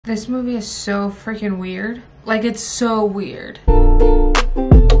This movie is so freaking weird. Like, it's so weird.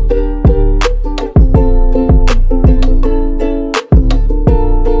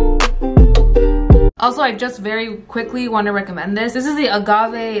 Also, I just very quickly want to recommend this. This is the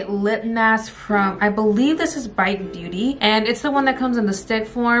Agave Lip Mask from, I believe this is Bite Beauty, and it's the one that comes in the stick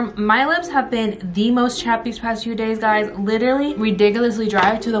form. My lips have been the most chapped these past few days, guys. Literally ridiculously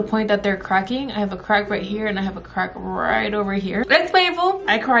dry to the point that they're cracking. I have a crack right here and I have a crack right over here. It's painful.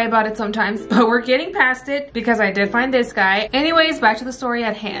 I cry about it sometimes, but we're getting past it because I did find this guy. Anyways, back to the story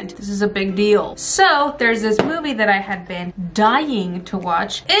at hand. This is a big deal. So there's this movie that I had been dying to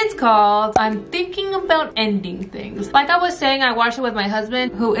watch. It's called I'm Thinking About Ending Things. Like I was saying, I watched it with my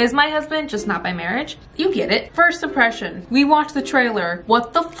husband, who is my husband, just not by marriage. You get it. First impression, we watched the trailer.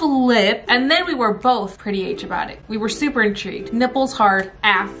 What the flip? And then we were both pretty H about it. We were super intrigued. Nipples hard,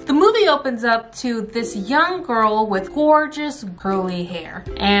 AF. The movie opens up to this young girl with gorgeous curly hair.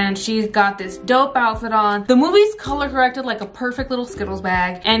 And she's got this dope outfit on. The movie's color corrected like a perfect little Skittles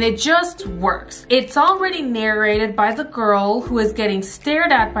bag. And it just works. It's already narrated by the girl who is getting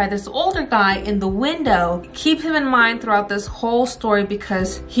stared at by this older guy in the window. Keep him in mind throughout this whole story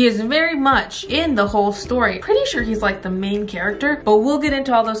because he is very much in the whole story. Pretty sure he's like the main character, but we'll get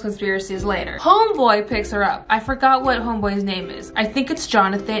into all those conspiracies later. Homeboy picks her up. I forgot what Homeboy's name is. I think it's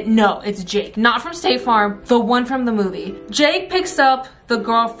Jonathan. No, it's Jake. Not from State Farm, the one from the movie. Jake picks up the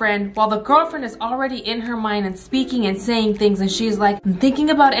girlfriend while the girlfriend is already in her mind and speaking and saying things, and she's like, I'm thinking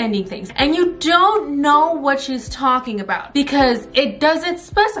about ending things. And you don't know what she's talking about because it doesn't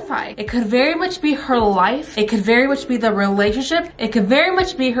specify. It could very much be her life. It could very much be the relationship. It could very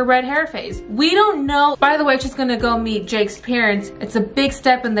much be her red hair phase. We don't know. By the way, she's gonna go meet Jake's parents. It's a big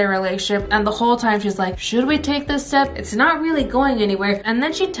step in their relationship, and the whole time she's like, should we take this step? It's not really going anywhere. And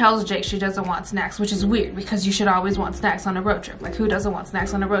then she tells Jake she doesn't want snacks, which is weird because you should always want snacks on a road trip. Like, who doesn't want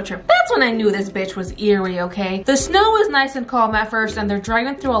snacks on a road trip? That's when I knew this bitch was eerie, okay? The snow is nice and calm at first, and they're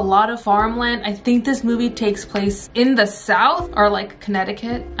driving through a lot of farmland. I think this movie takes place in the South or like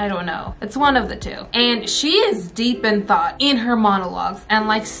Connecticut. I don't know. It's one of the two. And she is deep in thought in her monologues and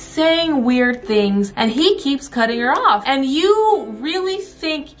like saying weird things, and he keeps cutting her off. And you really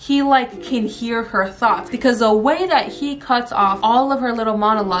think he like can hear her thoughts because the way that he cuts off all of her little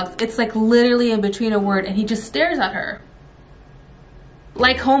monologues, it's like literally in between a word, and he just stares at her.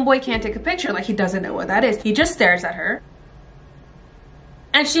 Like Homeboy can't take a picture, like he doesn't know what that is. He just stares at her.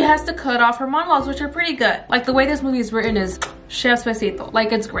 And she has to cut off her monologues, which are pretty good. Like the way this movie is written is chef's besito.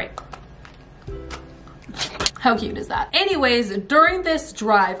 Like, it's great. How cute is that? Anyways, during this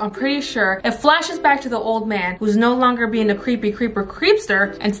drive, I'm pretty sure it flashes back to the old man who's no longer being a creepy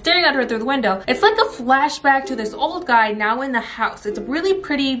creepster and staring at her through the window. It's like a flashback to this old guy now in the house. It's a really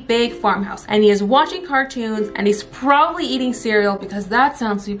pretty big farmhouse, and he is watching cartoons, and he's probably eating cereal because that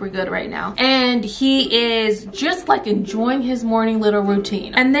sounds super good right now. And he is just like enjoying his morning little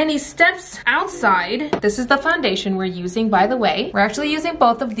routine. And then he steps outside. This is the foundation we're using, by the way. We're actually using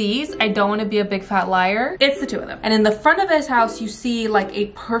both of these. I don't want to be a big fat liar. It's the two of them. And in the front of his house, you see like a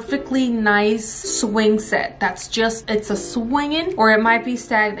perfectly nice swing set. That's just, it's a swinging, or it might be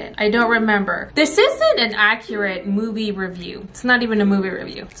stagnant. I don't remember. This isn't an accurate movie review. It's not even a movie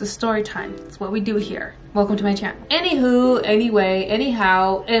review. It's a story time. It's what we do here. Welcome to my channel. Anywho, anyway,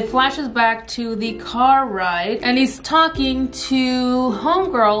 anyhow, it flashes back to the car ride, and he's talking to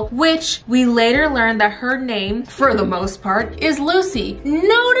homegirl, which we later learn that her name, for the most part, is Lucy.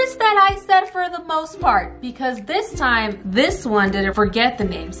 Notice that I said for the most part, because this time, this one didn't forget the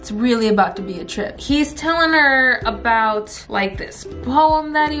names. It's really about to be a trip. He's telling her about like this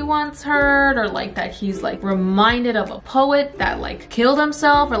poem that he once heard, or like that he's like reminded of a poet that like killed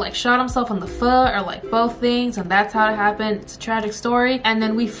himself or like shot himself in the foot, or like both things, and that's how it happened. It's a tragic story. And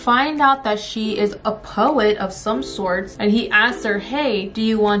then we find out that she is a poet of some sorts, and he asks her, hey, do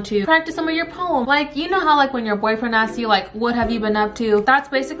you want to practice some of your poem? Like, you know how like when your boyfriend asks you like, what have you been up to? That's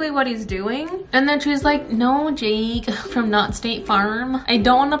basically what he's doing. And then she's like, no, Jake from Not State Farm, I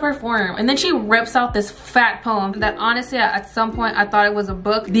don't want to perform. And then she rips out this fat poem that honestly at some point I thought it was a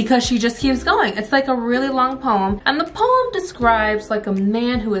book because she just keeps going. It's like a really long poem, and the poem describes like a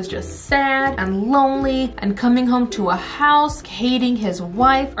man who is just sad and lonely and coming home to a house, hating his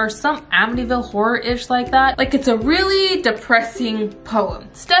wife, or some Amityville horror-ish like that. Like, it's a really depressing poem.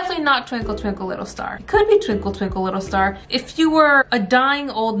 It's definitely not Twinkle Twinkle Little Star. It could be Twinkle Twinkle Little Star if you were a dying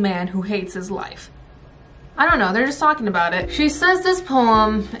old man who hates his life. I don't know, they're just talking about it. She says this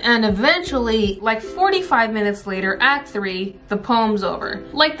poem, and eventually, like 45 minutes later, Act 3, the poem's over.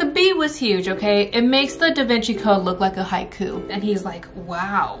 Like, the beat was huge, okay? It makes the Da Vinci Code look like a haiku. And he's like,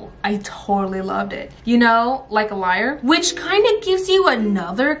 wow, I totally loved it. You know, like a liar? Which kind of gives you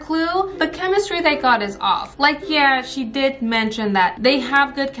another clue. The chemistry they got is off. Like, yeah, she did mention that they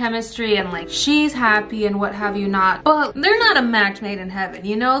have good chemistry and like she's happy and what have you not, but they're not a match made in heaven,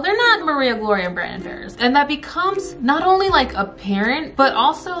 you know? They're not Maria Gloria and Brandon Ferris. And that becomes not only like apparent, but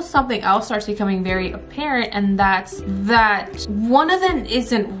also something else starts becoming very apparent, and that's that one of them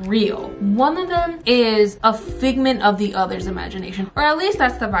isn't real. One of them is a figment of the other's imagination, or at least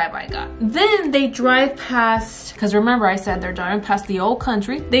that's the vibe I got. Then they drive past, because remember I said they're driving past the old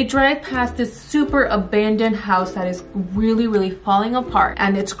country. They drive past this super abandoned house that is really, really falling apart,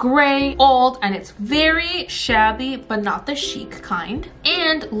 and it's gray, old, and it's very shabby, but not the chic kind.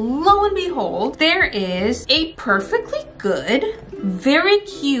 And lo and behold, there is a perfectly good, very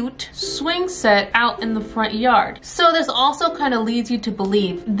cute swing set out in the front yard. So this also kind of leads you to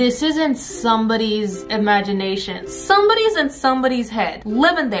believe this isn't somebody's imagination. Somebody's in somebody's head,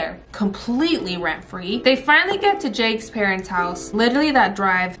 living there, completely rent-free. They finally get to Jake's parents' house. Literally that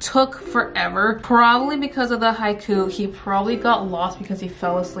drive took forever, probably because of the haiku. He probably got lost because he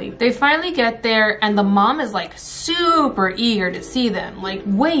fell asleep. They finally get there, and the mom is like super eager to see them, like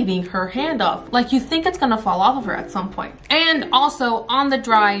waving her hand off, like you think it's gonna fall off of her at some point. And also on the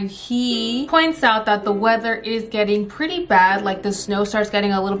drive, he points out that the weather is getting pretty bad, like the snow starts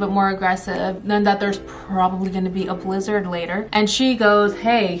getting a little bit more aggressive, and that there's probably gonna be a blizzard later. And she goes,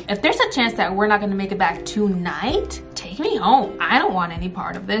 hey, if there's a chance that we're not gonna make it back tonight, take me home. I don't want any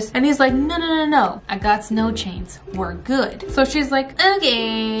part of this. And he's like, no, no, no, no. I got snow chains. We're good. So she's like,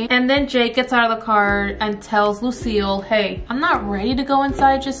 okay. And then Jake gets out of the car and tells Lucille, hey, I'm not ready to go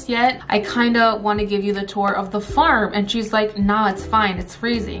inside just yet. I kind of want to give you the tour of the farm. And she's like, nah, it's fine. It's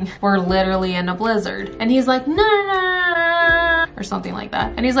freezing. We're literally in a blizzard. And he's like, no, no, no, no, or something like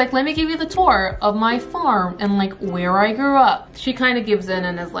that. And he's like, let me give you the tour of my farm and like where I grew up. She kind of gives in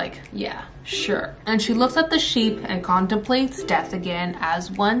and is like, yeah, sure. And she looks at the sheep and contemplates death again,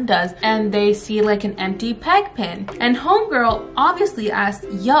 as one does, and they see like an empty peg pen. And homegirl obviously asks,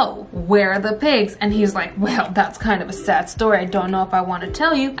 yo, where are the pigs? And he's like, well, that's kind of a sad story. I don't know if I want to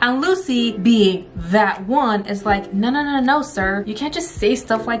tell you. And Lucy, being that one, is like, no, no, no, no, sir. You can't just say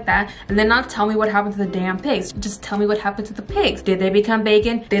stuff like that and then not tell me what happened to the damn pigs. Just tell me what happened to the pigs. Did they become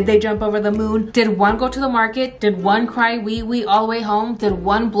bacon? Did they jump over the moon? Did one go to the market? Did one cry wee wee all the way home? Did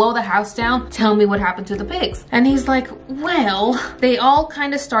one blow the house down? Tell me what happened to the pigs. And he's like, well, they all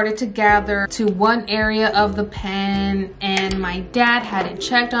kind of started to gather to one area of the pen, and my dad hadn't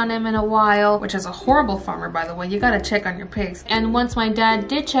checked on him in a while, which is a horrible farmer, by the way. You gotta check on your pigs. And once my dad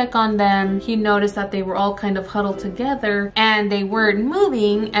did check on them, he noticed that they were all kind of huddled together and they weren't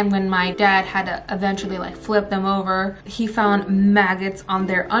moving. And when my dad had to eventually like flip them over, he found maggots on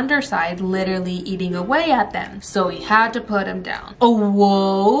their underside, literally eating away at them. So he had to put them down. Oh,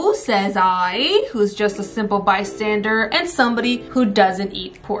 whoa, says I, who's just a simple bystander and somebody who doesn't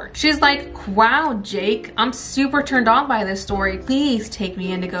eat pork. She's like, wow, Jake, I'm super turned on by this story. Please take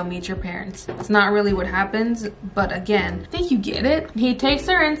me in to go meet your parents. It's not really what happens, but again, I think you get it. He takes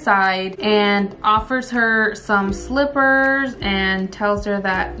her inside and offers her some slippers and tells her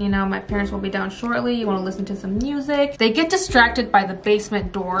that, you know, my parents will be down shortly. You want to listen to some music. They get distracted by the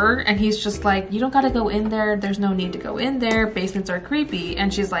basement door, and he's just like, you don't gotta go in there. There's no need to go in there. Basements are creepy.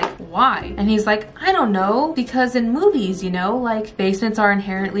 And she's like, why? And he's like, I don't know, because in movies, you know, like basements are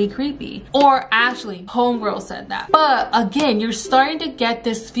inherently creepy. Or actually, homegirl said that. But again, you're starting to get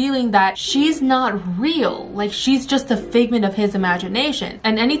this feeling that she's not real. Like she's just a figment of his imagination.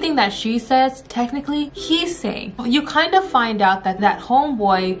 And anything that she says, technically, he's saying. You kind of find out that that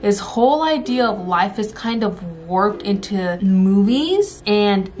homeboy, his whole idea of life is kind of warped into movies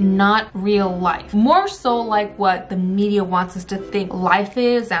and not real life. More so like what the media wants us to think life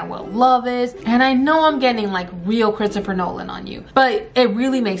is and what love is. And I know I'm getting like real Christopher Nolan on you, but it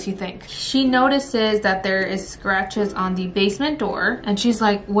really makes you think. She notices that there is scratches on the basement door, and she's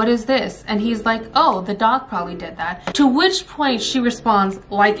like, what is this? And he's like, oh, the dog probably did that. To which point she responds,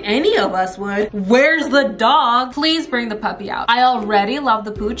 like any of us would, where's the dog? Please bring the puppy out. I already love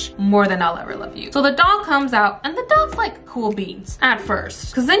the pooch more than I'll ever love you. So the dog comes out, and the dog's like cool beans at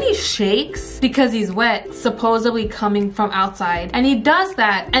first, because then he shakes because he's wet, supposedly coming from outside, and he does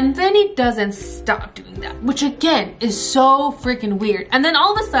that, and then he doesn't stop doing that, which again is so freaking weird. And then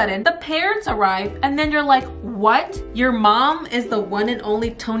all of a sudden the parents arrive, and then you're like, what? Your mom is the one and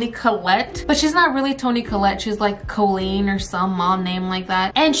only Toni Collette? But she's not really Toni Collette. She's like Colleen or some mom name like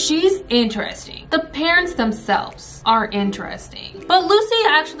that. And she's interesting. The parents themselves are interesting. But Lucy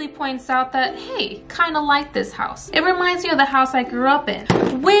actually points out that, hey, kind of like this house. It reminds me of the house I grew up in.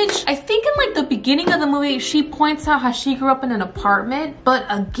 Which I think in like the beginning of the movie, she points out how she grew up in an apartment. But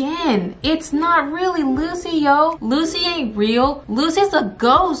again, it's not really Lucy, yo. Lucy ain't real. Lucy's a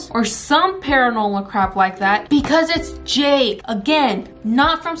ghost or some paranormal crap like that because it's Jake. Again,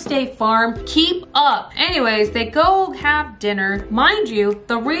 not from State Farm. Keep up. Anyways, they go have dinner. Mind you,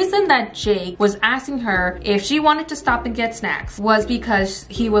 the reason that Jake was asking her if she wanted to stop and get snacks was because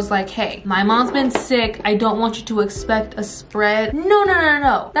he was like, hey, my mom's been sick. I don't want you to expect a spread. No.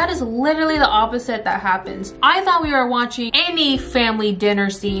 That is literally the opposite that happens. I thought we were watching any family dinner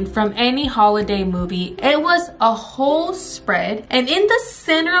scene from any holiday movie. It was a whole spread, and in the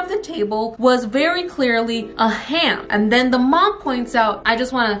center of the table was very clearly a ham. And then the mom points out, I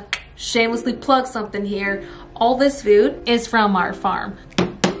just want to shamelessly plug something here. All this food is from our farm.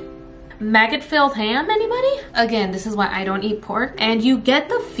 Maggot-filled ham, anybody? Again, this is why I don't eat pork. And you get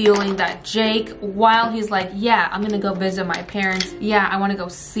the feeling that Jake, while he's like, yeah, I'm gonna go visit my parents. Yeah, I wanna go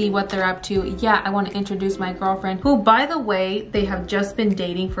see what they're up to. Yeah, I wanna introduce my girlfriend, who, by the way, they have just been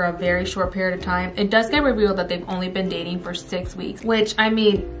dating for a very short period of time. It does get revealed that they've only been dating for 6 weeks, which, I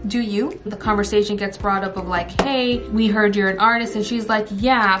mean, do you? The conversation gets brought up of like, hey, we heard you're an artist. And she's like,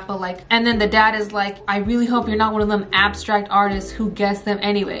 yeah, but like, and then the dad is like, I really hope you're not one of them abstract artists who gets them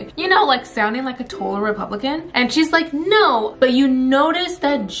anyway. You know, like sounding like a total Republican. And she's like, no. But you notice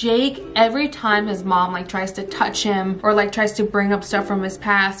that Jake, every time his mom like tries to touch him or like tries to bring up stuff from his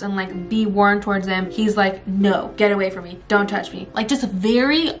past and like be warm towards him, he's like, no, get away from me. Don't touch me. Like just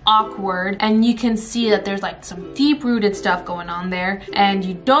very awkward. And you can see that there's like some deep rooted stuff going on there and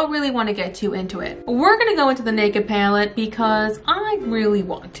you don't really want to get too into it. We're gonna go into the Naked palette because I really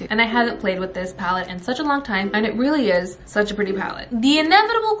want to. And I haven't played with this palette in such a long time and it really is such a pretty palette. The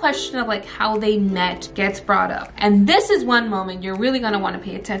inevitable question of like how they met gets brought up. And this is one moment you're really gonna want to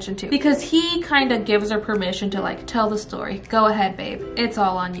pay attention to because he kind of gives her permission to like tell the story. Go ahead, babe. It's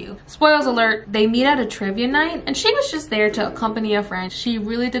all on you. Spoilers alert, they meet at a trivia night and she was just there to accompany a friend. She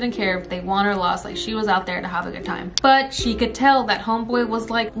really didn't care if they won or lost. Like she was out there to have a good time. But she could tell that homeboy was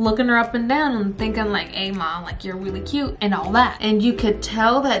like looking her up and down and thinking like, hey mom, like you're really cute and all that. And you could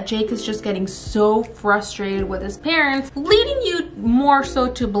tell that Jake is just getting so frustrated with his parents, leading you more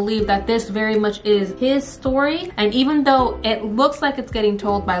so to believe that this very much is his story. And even though it looks like it's getting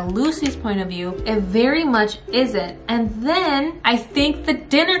told by Lucy's point of view, it very much isn't. And then I think the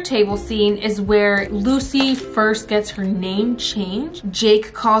dinner table scene is where Lucy first gets her name changed.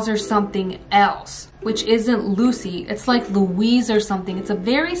 Jake calls her something else, which isn't Lucy. It's like Louise or something. It's a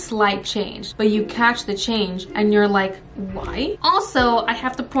very slight change, but you catch the change and you're like, why? Also, I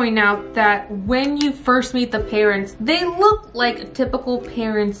have to point out that when you first meet the parents, they look like a typical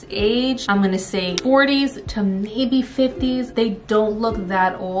parents' age. I'm gonna say 40s to maybe 50s. They don't look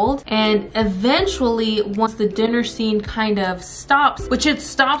that old. And eventually, once the dinner scene kind of stops, which it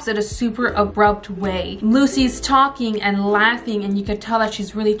stops at a super abrupt way, Lucy's talking and laughing and you can tell that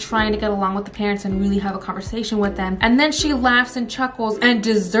she's really trying to get along with the parents and really have a conversation with them. And then she laughs and chuckles and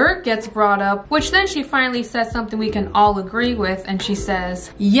dessert gets brought up, which then she finally says something we can all agree with. And she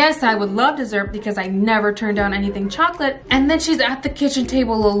says, yes, I would love dessert because I never turn down anything chocolate. And then she's at the kitchen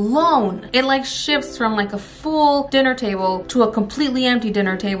table alone. It like shifts from like a full dinner table to a completely empty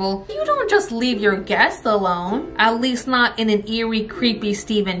dinner table. You don't just leave your guests alone. At least not in an eerie, creepy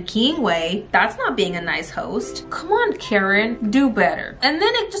Stephen King way. That's not being a nice host. Come on, Karen, do better. And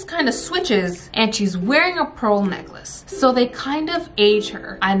then it just kind of switches and she's wearing a pearl necklace. So they kind of age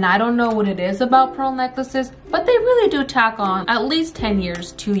her. And I don't know what it is about pearl necklaces, but they really do tack on at least 10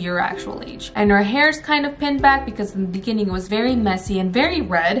 years to your actual age. And her hair's kind of pinned back because in the beginning it was very messy and very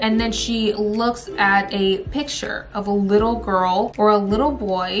red. And then she looks at a picture of a little girl or a little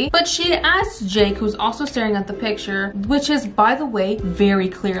boy, but she asks Jake, who's also staring at the picture, which is, by the way, very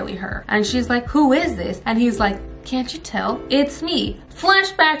clearly her. And she's like, who is this? And he's like, can't you tell? It's me.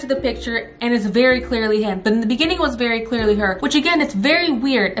 Flash back to the picture and it's very clearly him. But in the beginning it was very clearly her, which again, it's very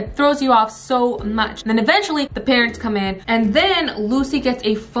weird. It throws you off so much. And then eventually the parents come in and then Lucy gets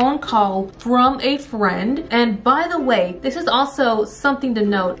a phone call from a friend. And by the way, this is also something to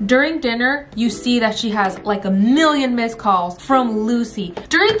note. During dinner, you see that she has like a million missed calls from Lucy.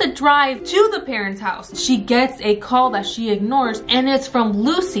 During the drive to the parents' house, she gets a call that she ignores and it's from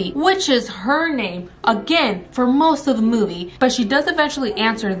Lucy, which is her name, again, for most of the movie. But she does eventually eventually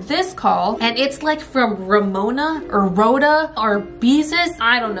answer this call, and it's like from Ramona or Rhoda or Beezus,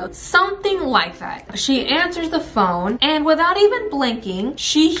 I don't know, something like that. She answers the phone, and without even blinking,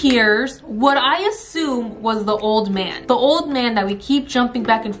 she hears what I assume was the old man. The old man that we keep jumping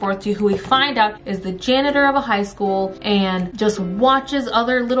back and forth to, who we find out is the janitor of a high school and just watches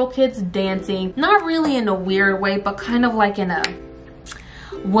other little kids dancing. Not really in a weird way, but kind of like in a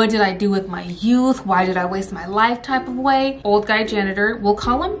what did I do with my youth? Why did I waste my life type of way. Old guy janitor, we'll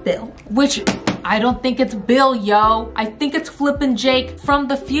call him Bill, which I don't think it's Bill, yo. I think it's flippin' Jake from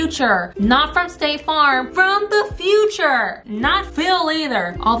the future. Not from State Farm, from the future. Not Phil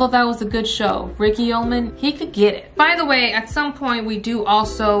either. Although that was a good show. Ricky Ullman, he could get it. By the way, at some point we do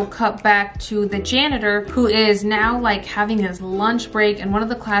also cut back to the janitor, who is now like having his lunch break in one of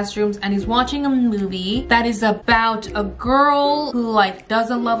the classrooms, and he's watching a movie that is about a girl who like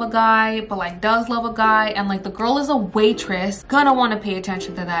doesn't love a guy, but like does love a guy, and like the girl is a waitress. Gonna want to pay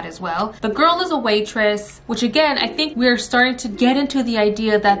attention to that as well. The girl is a waitress, which again, I think we're starting to get into the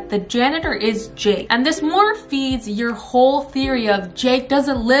idea that the janitor is Jake. And this more feeds your whole theory of Jake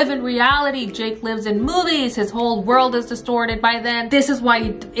doesn't live in reality. Jake lives in movies. His whole world is distorted by them. This is why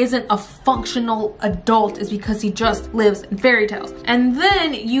he isn't a functional adult, is because he just lives in fairy tales. And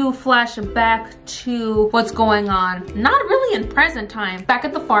then you flash back to what's going on, not really in present time, back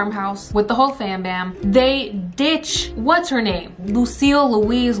at the farmhouse with the whole fam bam. They ditch, what's her name? Lucille,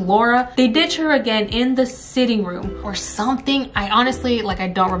 Louise, Laura. They ditch her again in the sitting room or something. I honestly, like, I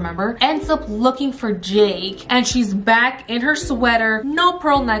don't remember. Ends up looking for Jake, and she's back in her sweater, no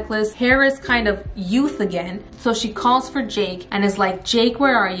pearl necklace, hair is kind of youth again. So she calls for Jake and is like, Jake,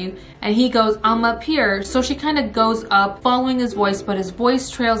 where are you? And he goes, I'm up here. So she kind of goes up following his voice, but his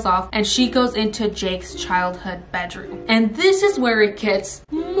voice trails off, and she goes into Jake's childhood bedroom. And this is where it gets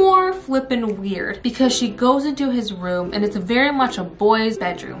more flippin' weird, because she goes into his room and it's very much a boy's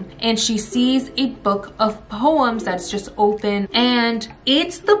bedroom, and she sees a book of poems that's just open, and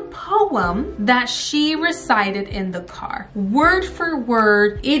it's the poem that she recited in the car. Word for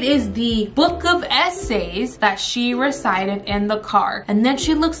word, it is the book of essays that she recited in the car. And then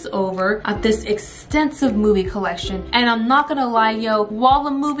she looks over at this extensive movie collection, and I'm not gonna lie, yo, while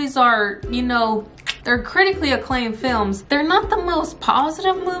the movies are, you know, they're critically acclaimed films, they're not the most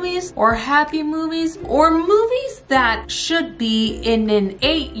positive movies or happy movies or movies that should be in an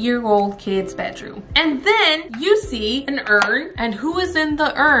 8-year-old kid's bedroom. And then you see an urn, and who is in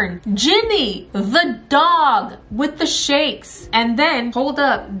the urn? Ginny, the dog with the shakes. And then, hold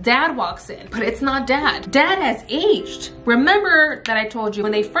up, Dad walks in, but it's not Dad. Dad has aged. Remember that I told you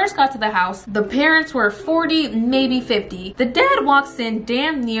when they first got to the house, the parents were 40, maybe 50. The dad walks in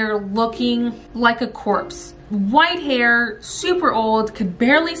damn near looking like a corpse. White hair, super old, could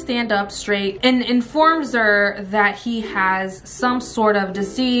barely stand up straight, and informs her that he has some sort of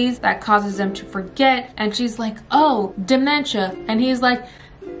disease that causes him to forget. And she's like, oh, dementia. And he's like,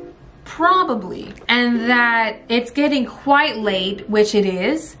 probably. And that it's getting quite late, which it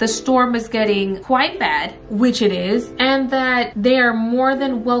is. The storm is getting quite bad, which it is. And that they are more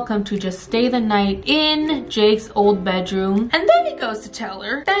than welcome to just stay the night in Jake's old bedroom. And then he goes to tell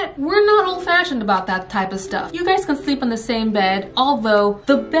her that we're not old-fashioned about that type of stuff. You guys can sleep in the same bed, although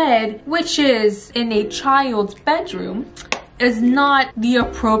the bed, which is in a child's bedroom, is not the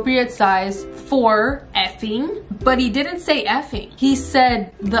appropriate size for effing. But he didn't say effing. He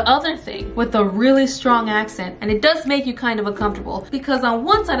said the other thing with a really strong accent, and it does make you kind of uncomfortable, because on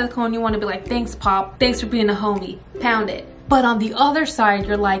one side of the coin you want to be like, thanks Pop, thanks for being a homie, pound it. But on the other side,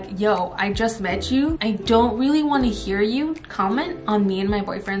 you're like, yo, I just met you. I don't really want to hear you comment on me and my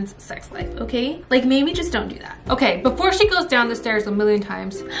boyfriend's sex life, okay? Like, maybe just don't do that. Okay, before she goes down the stairs a million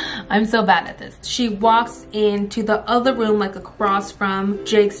times, I'm so bad at this. She walks into the other room, like across from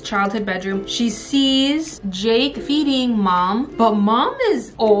Jake's childhood bedroom. She sees Jake feeding Mom, but Mom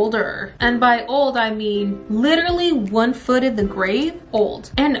is older. And by old, I mean literally 1 foot in the grave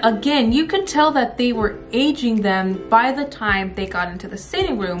old. And again, you could tell that they were aging them by the time they got into the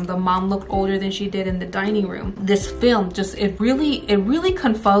sitting room. The mom looked older than she did in the dining room. This film just, it really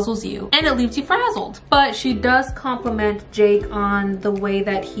confuzzles you, and it leaves you frazzled. But she does compliment Jake on the way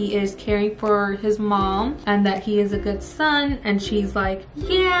that he is caring for his mom and that he is a good son. And she's like,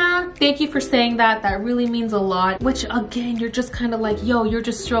 yeah, thank you for saying that. That really means a lot. Which again, you're just kind of like, yo, you're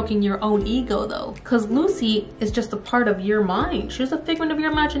just stroking your own ego though. Because Lucy is just a part of your mind. She's a figment of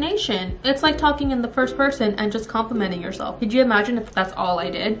your imagination. It's like talking in the first person and just complimenting yourself. Could you imagine if that's all I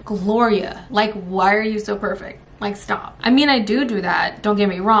did? Gloria, like, why are you so perfect? Like, stop. I mean, I do that, don't get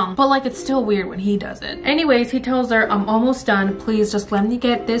me wrong, but like, it's still weird when he does it. Anyways, he tells her, I'm almost done. Please just let me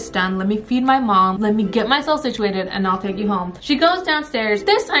get this done. Let me feed my mom. Let me get myself situated and I'll take you home. She goes downstairs.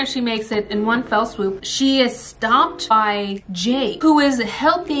 This time she makes it in one fell swoop. She is stopped by Jake, who is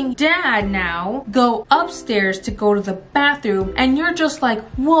helping dad now go upstairs to go to the bathroom. And you're just like,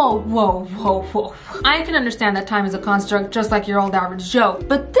 whoa, whoa, whoa, whoa. I can understand that time is a construct, just like your old average Joe,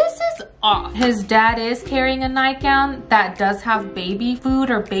 but this is off. His dad is carrying a nightgown that does have baby food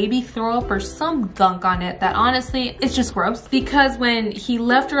or baby throw up or some gunk on it that honestly is just gross, because when he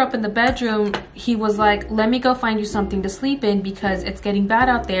left her up in the bedroom, he was like, let me go find you something to sleep in because it's getting bad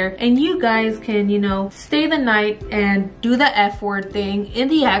out there and you guys can, you know, stay the night and do the F word thing in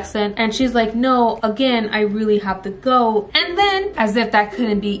the accent. And she's like, no, again, I really have to go. And then, as if that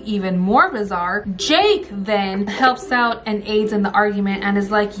couldn't be even more bizarre, Jake then helps out and aids in the argument and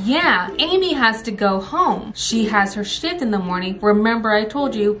is like, yeah, Amy has to go home. She has her shift in the morning. Remember, I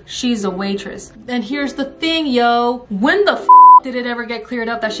told you she's a waitress. And here's the thing, yo. When the f did it ever get cleared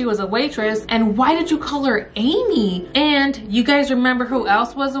up that she was a waitress? And why did you call her Amy? And you guys remember who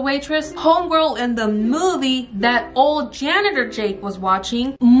else was a waitress? Homegirl in the movie that old janitor Jake was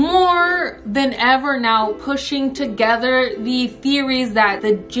watching. More than ever now pushing together the theories that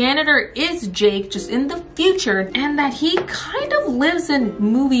the janitor is Jake just in the future and that he kind of lives in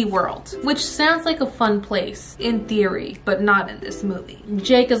movie world, which sounds like a fun place in theory, but not in this movie.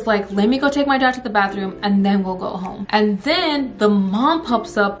 Jake is like, let me go take my dad to the bathroom and then we'll go home. And then the mom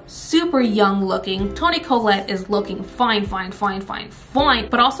pops up, super young looking. Toni Collette is looking fine,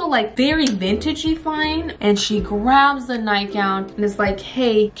 but also like very vintagey fine. And she grabs the nightgown and is like,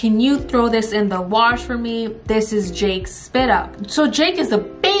 hey, can you throw this in the wash for me? This is Jake's spit up. So Jake is a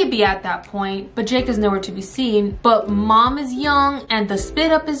baby at that point, but Jake is nowhere to be seen. But mom is young and the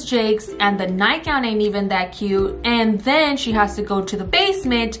spit up is Jake's and the nightgown ain't even that cute. And then she has to go to the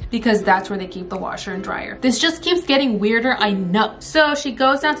basement because that's where they keep the washer and dryer. This just keeps getting weirder, I know. So she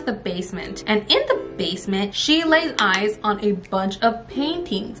goes down to the basement, and in the basement she lays eyes on a bunch of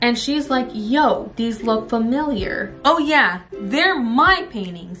paintings and she's like, yo, these look familiar. Oh yeah, they're my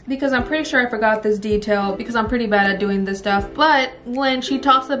paintings. Because I'm pretty sure I forgot this detail because I'm pretty bad at doing this stuff, but when she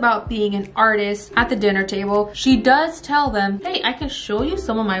talks about being an artist at the dinner table, she does tell them, hey, I can show you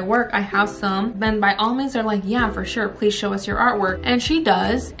some of my work, I have some. Then by all means they're like, yeah, for sure, please show us your artwork. And she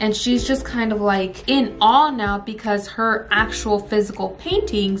does, and she's just kind of like in awe now because her actual physical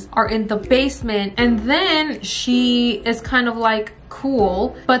paintings are in the basement. And then she is kind of like,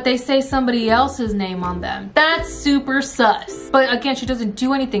 cool, but they say somebody else's name on them. That's super sus. But again, she doesn't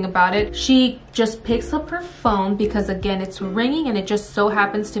do anything about it. She just picks up her phone because again, it's ringing and it just so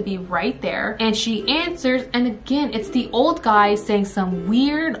happens to be right there. And she answers, and again, it's the old guy saying some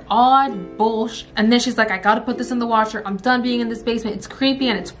weird, odd bullshit. And then she's like, I gotta put this in the washer. I'm done being in this basement. It's creepy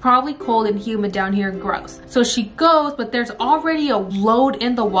and it's probably cold and humid down here. Gross. So she goes, but there's already a load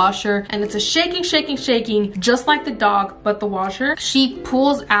in the washer and it's a shaking, just like the dog, but the washer. She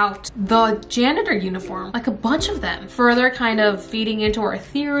pulls out the janitor uniform, like a bunch of them, further kind of feeding into our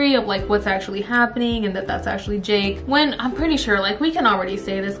theory of like what's actually happening and that that's actually Jake, when I'm pretty sure like we can already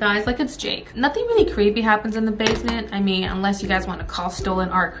say this, guys, like it's Jake. Nothing really creepy happens in the basement. I mean, unless you guys want to call stolen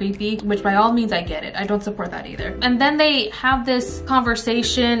art creepy, which by all means I get it. I don't support that either. And then they have this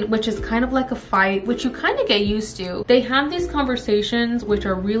conversation, which is kind of like a fight, which you kind of get used to. They have these conversations which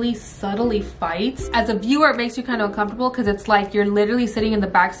are really subtly fights. As a viewer, it makes you kind of uncomfortable because it's like you're literally sitting in the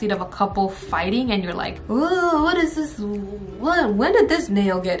backseat of a couple fighting and you're like, oh, what is this? When did this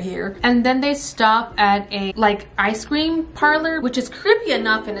nail get here? And then they stop at a like ice cream parlor, which is creepy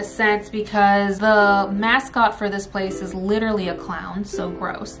enough in a sense because the mascot for this place is literally a clown, so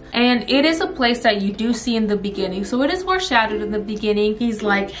gross. And it is a place that you do see in the beginning, so it is foreshadowed in the beginning. He's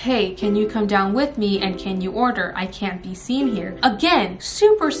like, hey, can you come down with me and can you order? I can't be seen here. Again,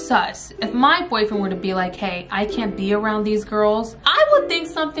 super sus. If my boyfriend were to be like, hey, I can't be around these girls, I would think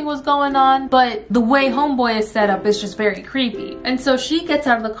something was going on, but the way homeboy is set up is just very creepy. And so she gets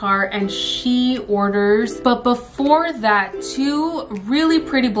out of the car and she orders, but before that, two really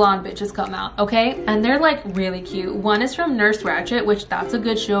pretty blonde bitches come out, okay? And they're like really cute. One is from Nurse Ratched, which that's a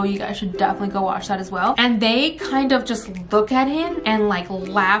good show. You guys should definitely go watch that as well. And they kind of just look at him and like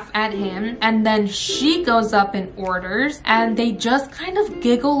laugh at him. And then she goes up and orders and they just kind of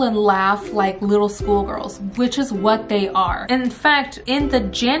giggle and laugh like little schoolgirls, which is what they are. And And in fact, in the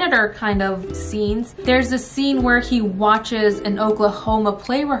janitor kind of scenes, there's a scene where he watches an Oklahoma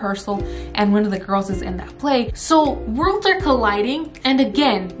play rehearsal and one of the girls is in that play. So worlds are colliding, and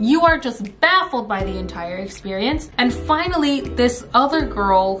again, you are just baffled by the entire experience. And finally, this other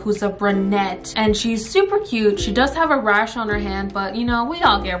girl who's a brunette, and she's super cute. She does have a rash on her hand, but you know, we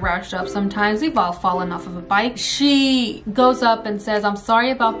all get rashed up sometimes. We've all fallen off of a bike. She goes up and says, I'm sorry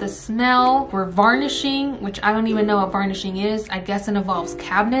about the smell. We're varnishing, which I don't even know what varnishing is. I guess it involves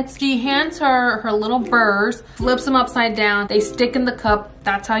cabinets. She hands her little burrs, flips them upside down. They stick in the cup.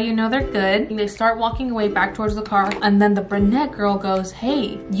 That's how you know they're good. And they start walking away back towards the car. And then the brunette girl goes,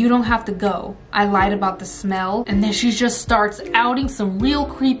 hey, you don't have to go. I lied about the smell. And then she just starts outing some real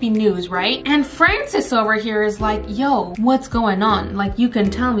creepy news, right? And Frances over here is like, yo, what's going on? Like, you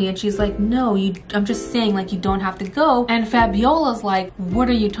can tell me. And she's like, no, I'm just saying, like, you don't have to go. And Fabiola's like, what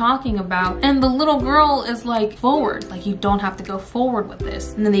are you talking about? And the little girl is like, forward. Like, you don't have to go forward with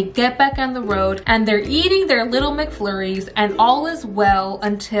this. And then they get back on the road and they're eating their little McFlurries and all is well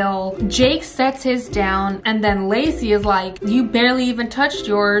until Jake sets his down, and then Lacey is like, you barely even touched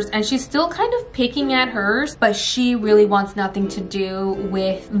yours, and she's still kind of picking at hers, but she really wants nothing to do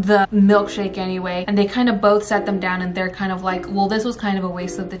with the milkshake anyway. And they kind of both set them down, and they're kind of like, well, this was kind of a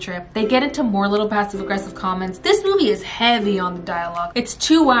waste of the trip. They get into more little passive aggressive comments. This movie is heavy on the dialogue. It's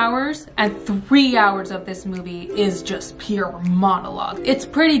 2 hours, and 3 hours of this movie is just pure monologue. It's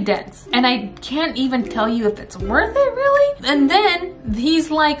pretty dense, and I can't even tell you if it's worth it, really. And then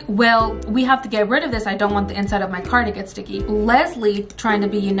he's like, well, we have to get rid of this. I don't want the inside of my car to get sticky. Leslie, trying to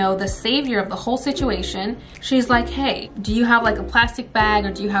be, you know, the savior of the whole situation, she's like, hey, do you have like a plastic bag,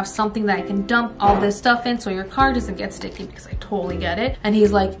 or do you have something that I can dump all this stuff in so your car doesn't get sticky? Because I totally get it. And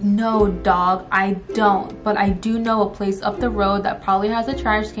he's like, no, dog, I don't. But I do know a place up the road that probably has a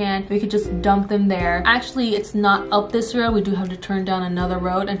trash can. We could just dump them there. Actually, it's not up this road. We do have to turn down another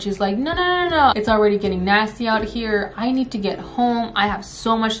road. And she's like, no, no, no, no. It's already getting nasty out here. I need to get home. I have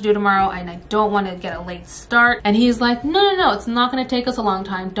so much to do tomorrow and I don't want to get a late start. And he's like, no, no, no, it's not going to take us a long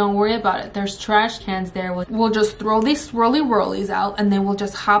time. Don't worry about it. There's trash cans there. We'll just throw these swirly whirlies out and then we'll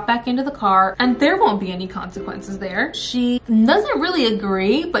just hop back into the car and there won't be any consequences there. She doesn't really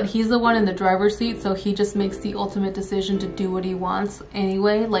agree, but he's the one in the driver's seat, so he just makes the ultimate decision to do what he wants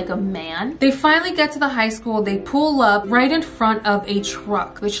anyway, like a man. They finally get to the high school. They pull up right in front of a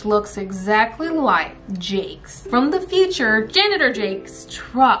truck, which looks exactly like Jake's from the future, Janitor Jake's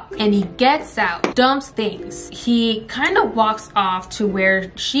truck. And he gets out, dumps things. He kind of walks off to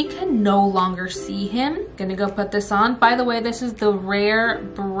where she can no longer see him. Gonna go put this on. By the way, this is the Rare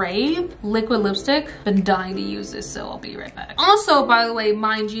Brave liquid lipstick. Been dying to use this, so I'll be right back. Also, by the way,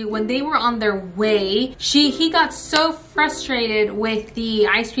 mind you, when they were on their way, he got so frustrated with the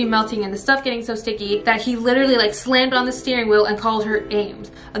ice cream melting and the stuff getting so sticky that he literally like slammed on the steering wheel and called her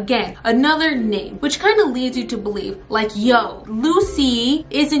Ames. Again, another name, which kind of leads you to believe like, yo, Lucy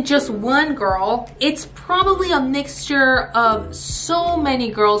isn't just one girl. It's probably a mixture of so many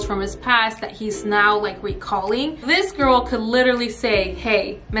girls from his past that he's now like recalling. This girl could literally say,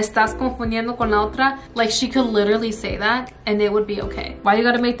 hey, me estás confundiendo con la otra. Like, she could literally say that and it would be okay. Why you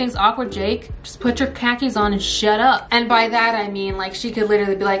gotta make things awkward, Jake? Just put your khakis on and shut up. And by that I mean, like, she could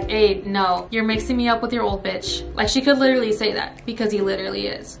literally be like, hey, no, you're mixing me up with your old bitch. Like, she could literally say that because he literally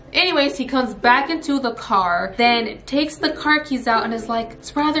is. Anyways, he comes back into the car, then takes the car keys out and is like,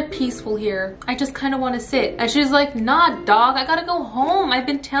 it's rather peaceful here. I just kind of want to sit. And she's like, nah, dog, I gotta go home. I've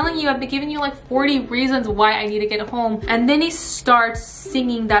been telling you, I've been giving you like 40 reasons why I need to get home. And then he starts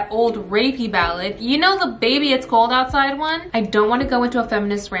singing that old rapey ballad. You know, the baby it's cold outside one? I don't want to go into a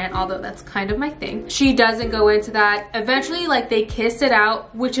feminist rant, although that's kind of my thing. She doesn't go into that. Eventually, like, they kiss it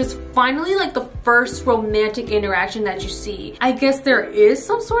out, which is finally like the first romantic interaction that you see. I guess there is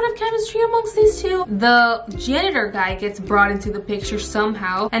some sort of chemistry amongst these two. The janitor guy gets brought into the picture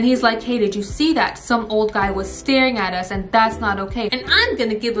somehow, and he's like, hey, did you see that? Some old guy was staring at us and that's not okay. And I'm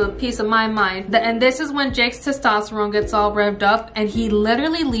gonna give him a piece of my mind. And this is when Jake's testosterone gets all revved up and he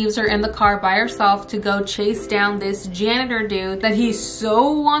literally leaves her in the car by herself to go chase down this janitor dude that he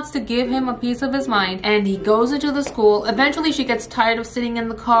so wants to give him a piece of his mind. And he goes into the school. Eventually she gets tired of sitting in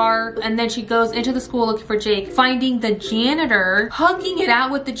the car and then she goes into the school looking for Jake, finding the janitor, hugging it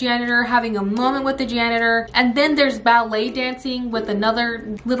out with the janitor, having a moment with the janitor. And then there's ballet dancing with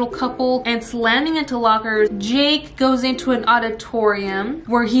another little couple and slamming into lockers. Jake goes into an auditorium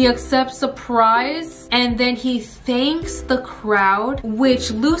where he accepts a prize and then he thanks the crowd,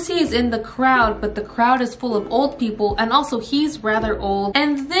 which Lucy is in the crowd, but the crowd is full of old people and also he's rather old.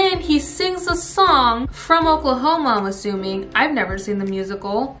 And then he sings a song from Oklahoma, I'm assuming. I've never seen the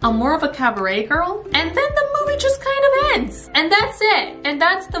musical. I'm more of a cabaret girl. And then the movie just kind of ends. And that's it. And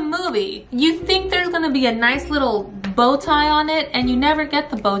that's the movie. You think there's gonna be a nice little bow tie on it, and you never get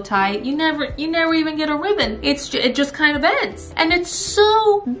the bow tie. You never even get a ribbon. It just kind of ends. And it's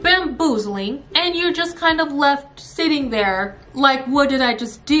so bamboozling, and you're just kind of left sitting there like, what did I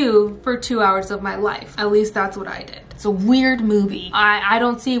just do for 2 hours of my life? At least that's what I did. It's a weird movie. I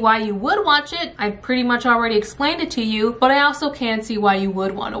don't see why you would watch it. I pretty much already explained it to you, but I also can't see why you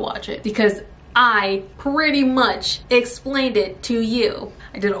would want to watch it because I pretty much explained it to you.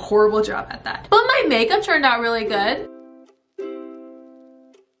 I did a horrible job at that. But my makeup turned out really good.